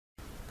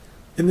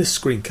In this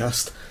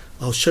screencast,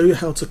 I'll show you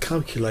how to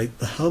calculate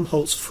the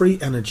Helmholtz free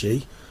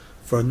energy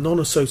for a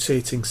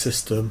non-associating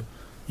system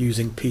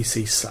using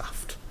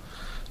PC-SAFT.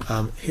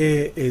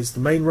 Here is the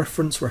main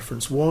reference,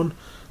 reference 1,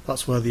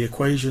 that's where the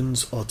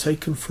equations are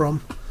taken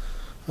from.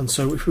 And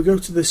so if we go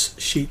to this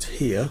sheet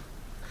here,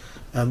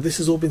 this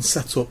has all been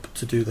set up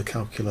to do the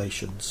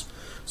calculations.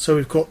 So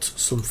we've got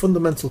some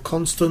fundamental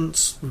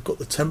constants, we've got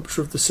the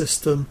temperature of the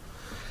system,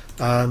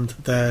 and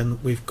then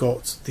we've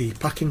got the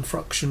packing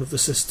fraction of the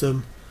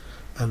system,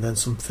 and then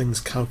some things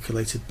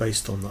calculated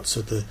based on that,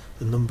 so the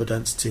number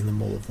density and the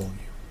molar volume.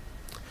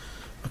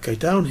 Okay,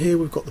 down here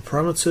we've got the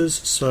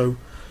parameters. So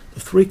the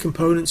three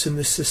components in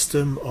this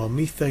system are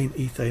methane,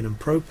 ethane and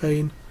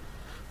propane.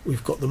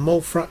 We've got the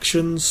mole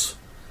fractions,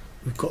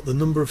 we've got the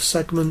number of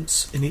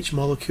segments in each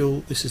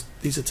molecule.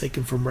 These are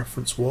taken from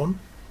reference 1.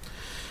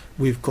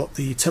 We've got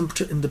the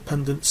temperature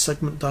independent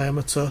segment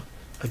diameter.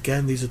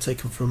 Again, these are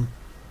taken from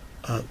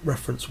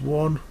reference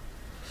 1.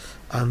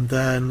 And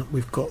then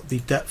we've got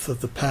the depth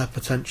of the pair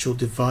potential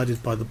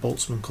divided by the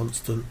Boltzmann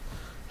constant,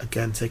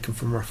 again taken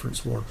from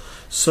reference 1.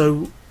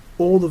 So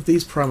all of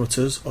these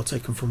parameters are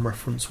taken from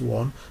reference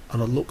 1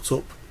 and are looked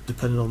up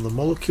depending on the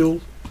molecule,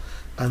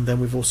 and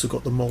then we've also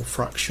got the mole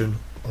fraction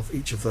of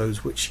each of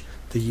those which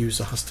the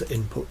user has to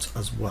input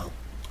as well.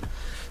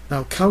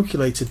 Now,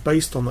 calculated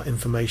based on that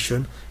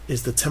information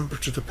is the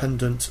temperature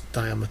dependent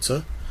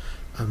diameter,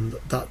 and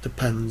that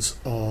depends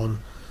on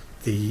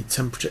the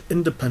temperature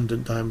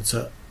independent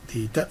diameter,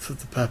 the depth of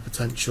the pair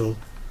potential,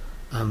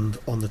 and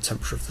on the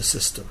temperature of the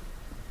system,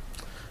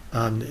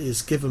 and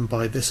is given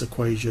by this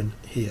equation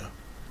here,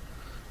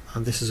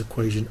 and this is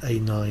equation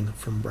A9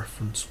 from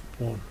reference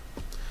 1.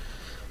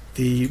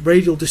 The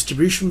radial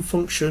distribution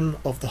function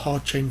of the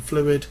hard chain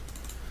fluid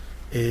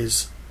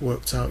is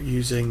worked out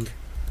using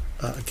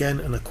again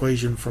an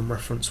equation from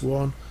reference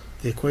 1.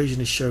 The equation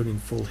is shown in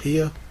full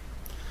here,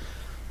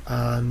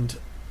 and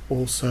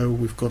also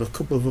we've got a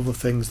couple of other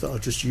things that are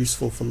just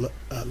useful for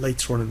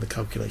later on in the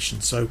calculation.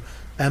 So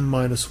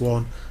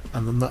m-1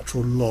 and the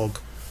natural log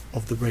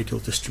of the radial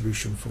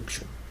distribution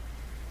function.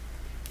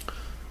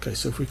 Okay,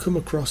 so if we come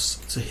across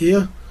to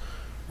here,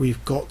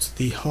 we've got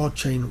the hard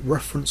chain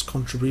reference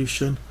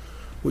contribution,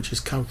 which is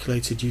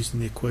calculated using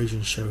the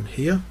equation shown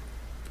here.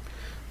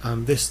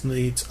 And this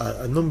needs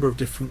a number of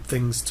different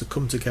things to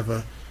come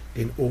together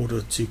in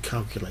order to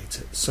calculate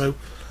it. So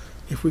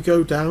if we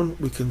go down,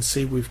 we can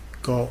see we've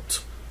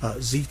got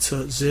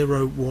zeta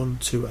 0, 1,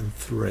 2 and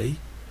 3.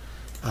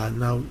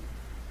 Now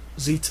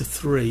zeta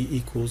 3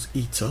 equals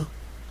eta,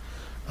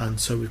 and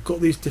so we've got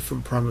these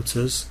different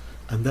parameters,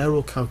 and they're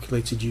all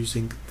calculated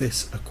using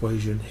this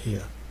equation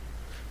here,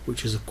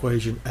 which is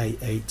equation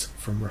A8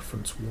 from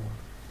reference 1.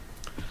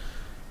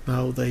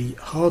 Now the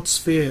hard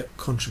sphere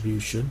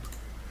contribution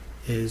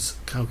is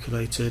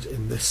calculated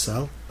in this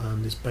cell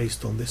and is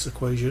based on this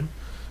equation,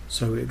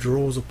 so it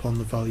draws upon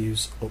the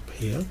values up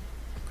here,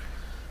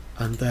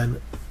 and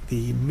then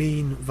the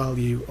mean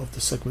value of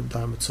the segment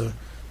diameter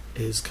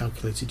is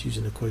calculated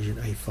using equation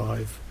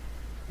A5,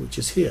 which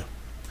is here.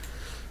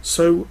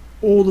 So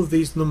all of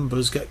these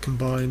numbers get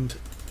combined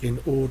in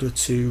order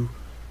to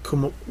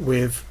come up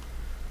with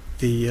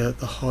the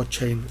hard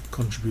chain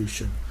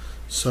contribution.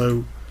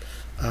 So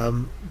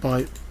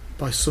by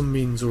some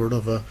means or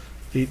another,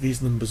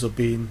 these numbers are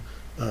being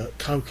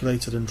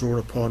calculated and drawn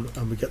upon,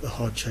 and we get the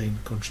hard chain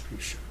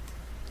contribution.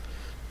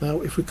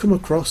 Now if we come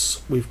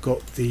across, we've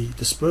got the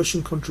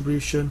dispersion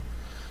contribution,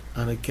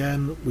 and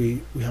again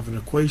we have an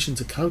equation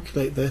to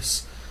calculate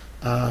this,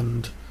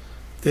 and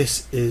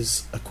this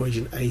is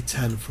equation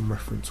A10 from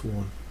reference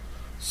 1,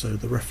 so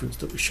the reference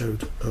that we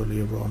showed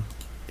earlier on,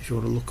 if you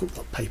want to look up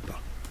that paper.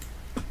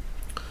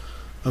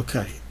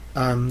 Okay,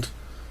 and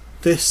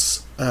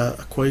this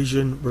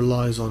equation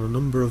relies on a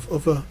number of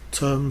other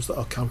terms that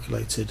are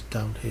calculated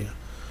down here.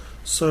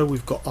 So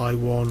we've got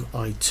I1,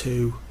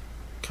 I2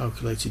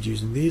 calculated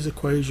using these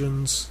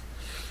equations,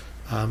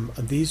 and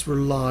these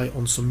rely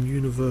on some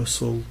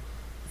universal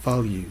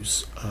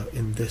values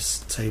in this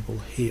table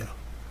here.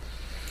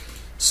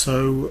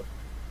 So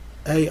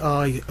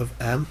AI of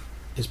m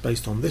is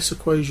based on this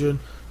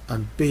equation,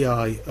 and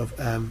BI of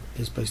m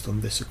is based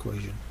on this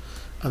equation,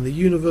 and the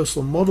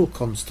universal model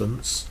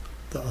constants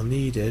that are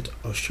needed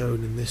are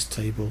shown in this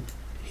table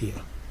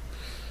here,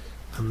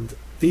 and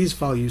these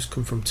values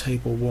come from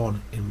table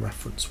 1 in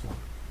reference 1.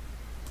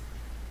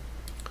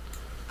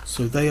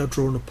 So they are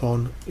drawn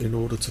upon in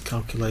order to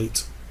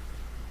calculate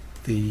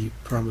the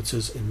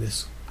parameters in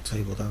this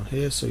table down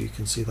here, so you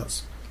can see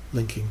that's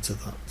linking to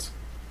that.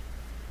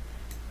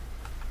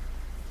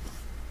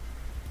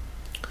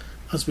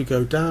 As we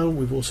go down,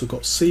 we've also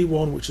got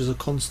C1, which is a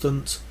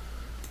constant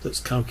that's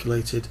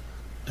calculated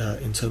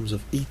in terms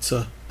of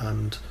eta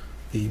and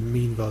the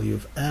mean value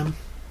of m,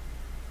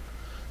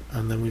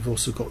 and then we've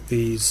also got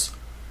these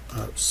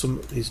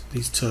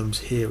these terms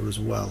here as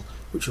well,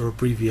 which are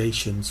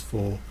abbreviations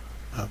for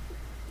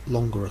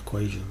longer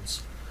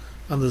equations,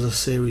 and there's a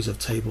series of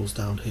tables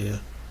down here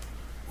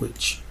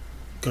which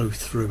go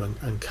through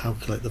and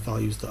calculate the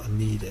values that are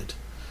needed,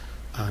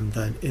 and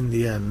then in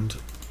the end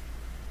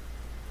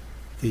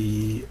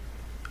the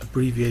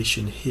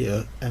abbreviation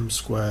here, m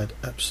squared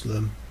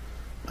epsilon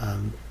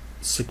and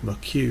sigma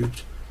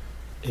cubed,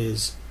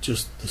 is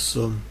just the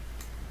sum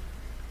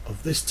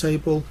of this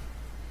table,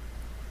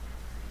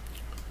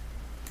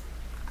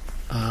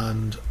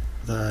 and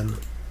then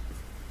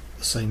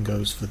the same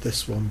goes for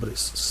this one, but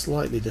it's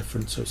slightly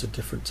different, so it's a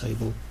different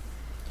table.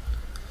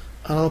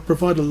 And I'll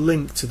provide a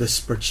link to this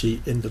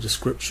spreadsheet in the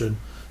description,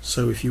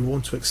 so if you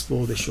want to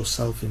explore this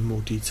yourself in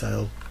more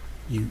detail,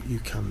 you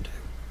can do.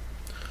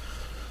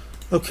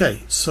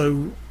 Okay,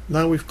 so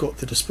now we've got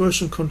the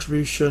dispersion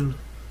contribution.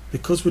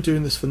 Because we're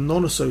doing this for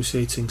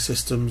non-associating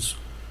systems,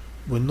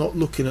 we're not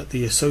looking at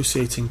the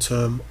associating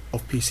term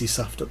of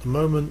PC-SAFT at the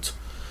moment,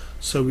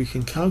 so we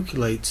can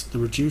calculate the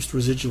reduced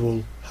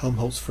residual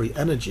Helmholtz free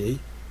energy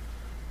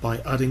by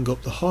adding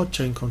up the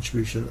HardChain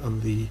contribution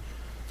and the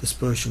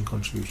dispersion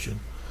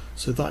contribution.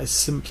 So that is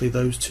simply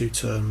those two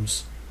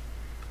terms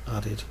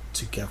added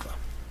together.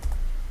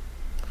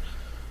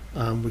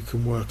 And we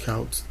can work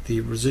out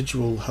the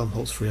residual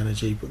Helmholtz free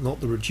energy, but not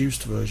the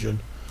reduced version,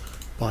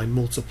 by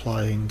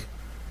multiplying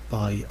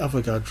by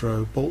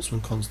Avogadro,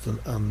 Boltzmann constant,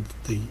 and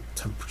the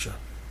temperature.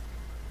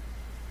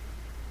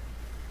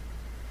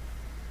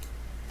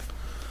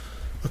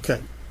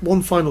 Okay,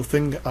 one final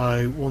thing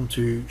I want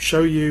to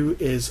show you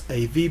is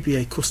a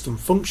VBA custom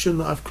function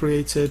that I've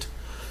created.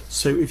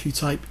 So if you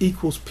type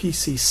equals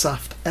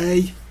PC-SAFT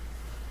A,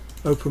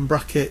 open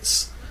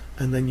brackets,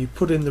 and then you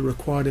put in the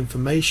required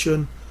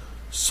information,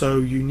 so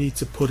you need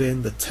to put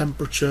in the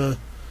temperature,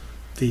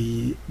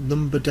 the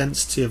number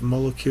density of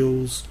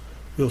molecules,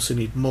 we also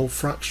need mole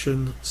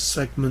fraction,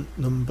 segment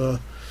number,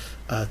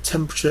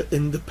 temperature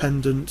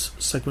independent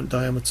segment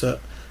diameter,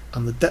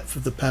 and the depth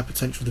of the pair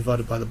potential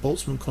divided by the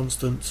Boltzmann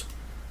constant.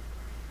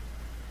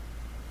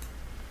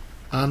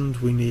 And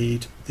we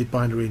need the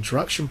binary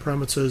interaction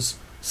parameters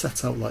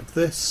set out like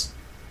this.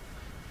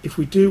 If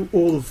we do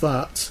all of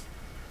that,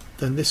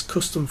 then this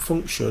custom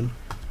function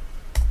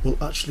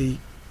will actually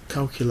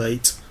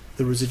calculate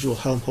the residual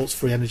Helmholtz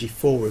free energy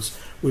for us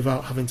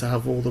without having to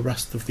have all the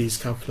rest of these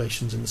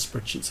calculations in the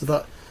spreadsheet. So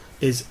that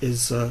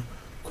is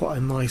quite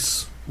a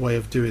nice way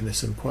of doing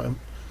this, and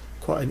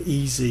quite an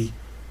easy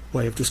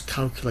way of just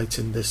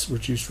calculating this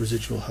reduced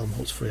residual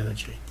Helmholtz free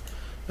energy.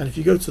 And if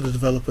you go to the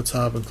developer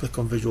tab and click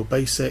on Visual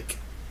Basic,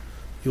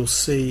 you'll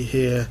see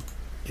here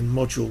in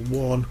module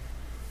 1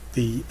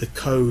 the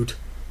code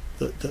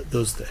that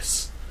does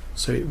this.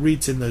 So it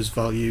reads in those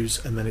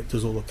values and then it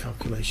does all the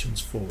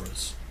calculations for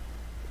us.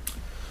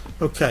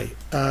 Okay,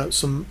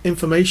 some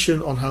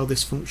information on how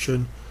this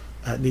function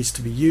needs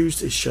to be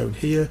used is shown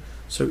here.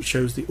 So it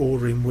shows the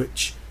order in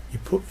which you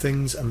put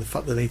things and the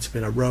fact that they need to be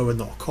in a row and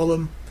not a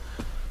column.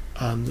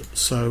 And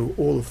so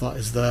all of that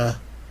is there.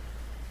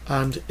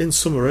 And in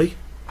summary,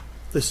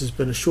 this has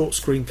been a short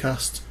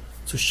screencast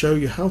to show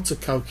you how to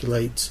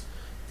calculate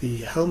the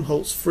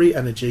Helmholtz free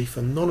energy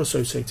for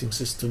non-associating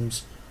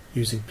systems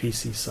using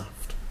PC-SAFT.